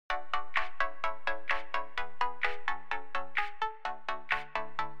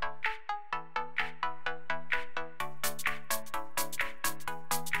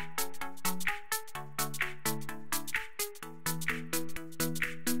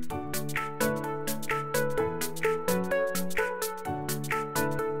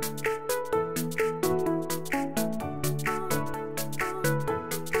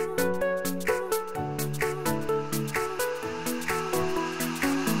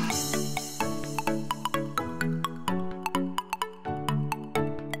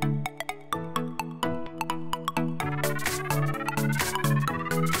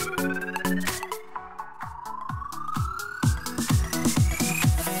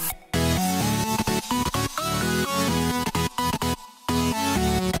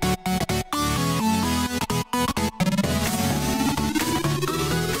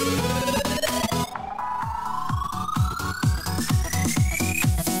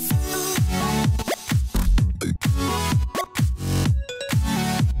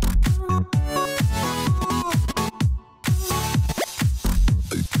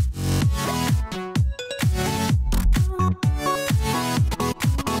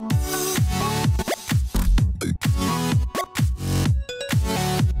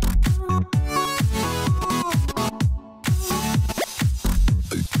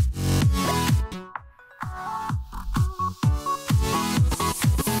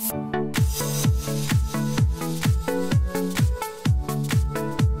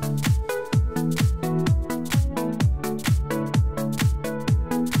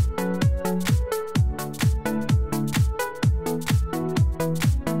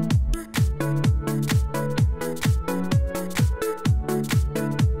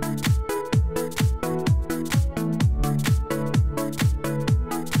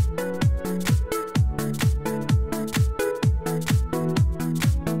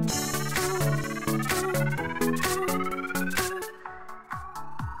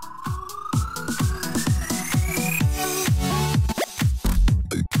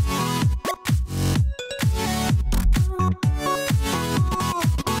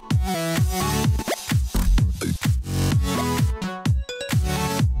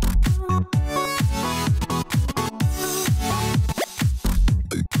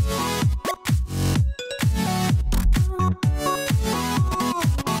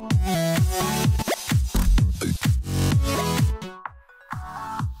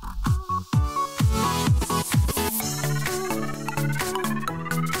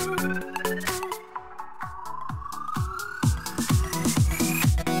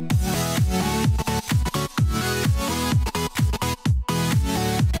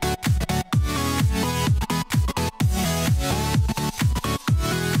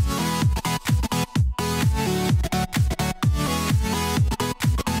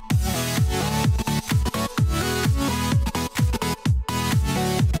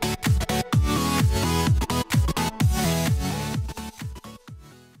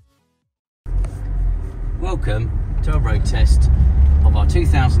test of our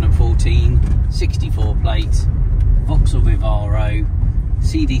 2014 64 plate Vauxhall Vivaro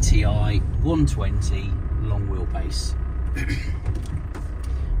CDTI 120 long wheelbase.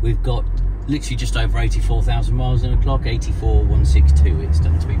 We've got literally just over 84,000 miles on the clock, 84,162 it's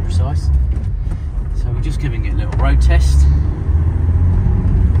done to be precise. So we're just giving it a little road test.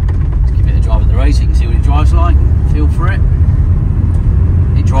 Let's give it a drive at the road so you can see what it drives like, feel for it.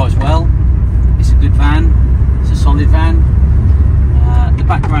 It drives well, it's a good van, it's a solid van. The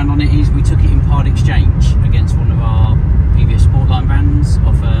background on it is we took it in part exchange against one of our previous Sportline vans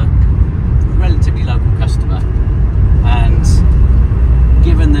of a relatively local customer, and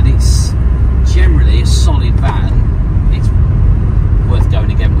given that it's generally a solid van, it's worth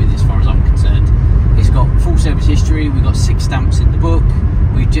going again with as far as I'm concerned. It's got full service history, we've got 6 stamps in the book,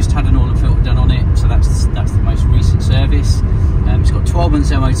 we've just had an oil and filter done on it, so that's the most recent service. It's got 12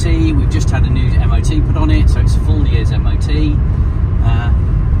 months MOT, we've just had a new MOT put on it, so it's a full year's MOT.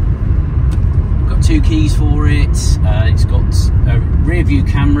 We've got 2 keys for it, it's got a rear view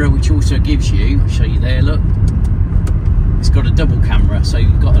camera which also gives you, I'll show you there, look, it's got a double camera, so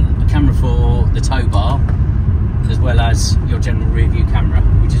you've got a camera for the tow bar as well as your general rear view camera,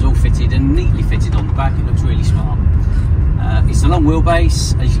 which is all fitted and neatly fitted on the back. It looks really smart. It's a long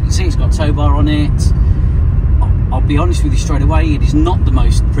wheelbase, as you can see it's got a tow bar on it. I'll be honest with you straight away, it is not the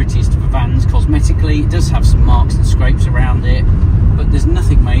most prettiest of vans cosmetically. It does have some marks and scrapes around it, but there's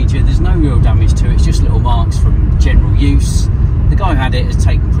nothing major, there's no real damage to it, it's just little marks from general use. The guy who had it has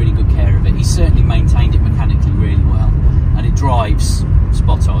taken pretty good care of it. He's certainly maintained it mechanically really well, and it drives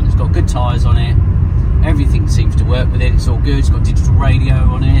spot on. It's got good tyres on it, everything seems to work with it, it's all good. It's got digital radio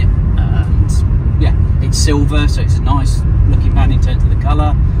on it, and yeah, it's silver, so it's a nice looking van in terms of the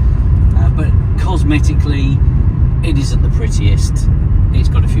colour, but cosmetically it isn't the prettiest. It's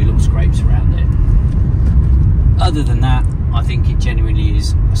got a few little scrapes around it. Other than that, I think it genuinely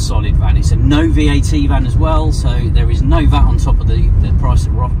is a solid van. It's a no VAT van as well, so there is no VAT on top of the price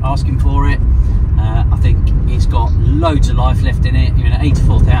that we're asking for it. I think it's got loads of life left in it. Even at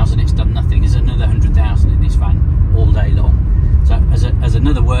 84,000 it's done nothing. There's another 100,000 in this van all day long. So as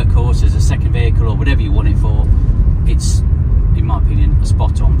another workhorse, as a second vehicle or whatever you want it for, it's, in my opinion, a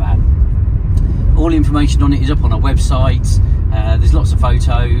spot on van. All the information on it is up on our website. There's lots of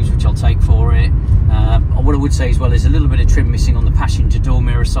photos which I'll take for it. What I would say as well is a little bit of trim missing on the passenger door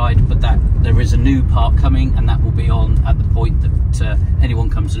mirror side, but that there is a new part coming, and that will be on at the point that anyone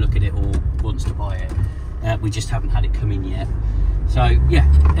comes to look at it or wants to buy it. We just haven't had it come in yet. So yeah,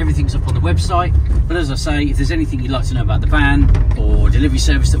 everything's up on the website. But as I say, if there's anything you'd like to know about the van or delivery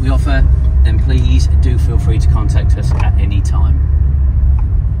service that we offer, then please do feel free to contact us at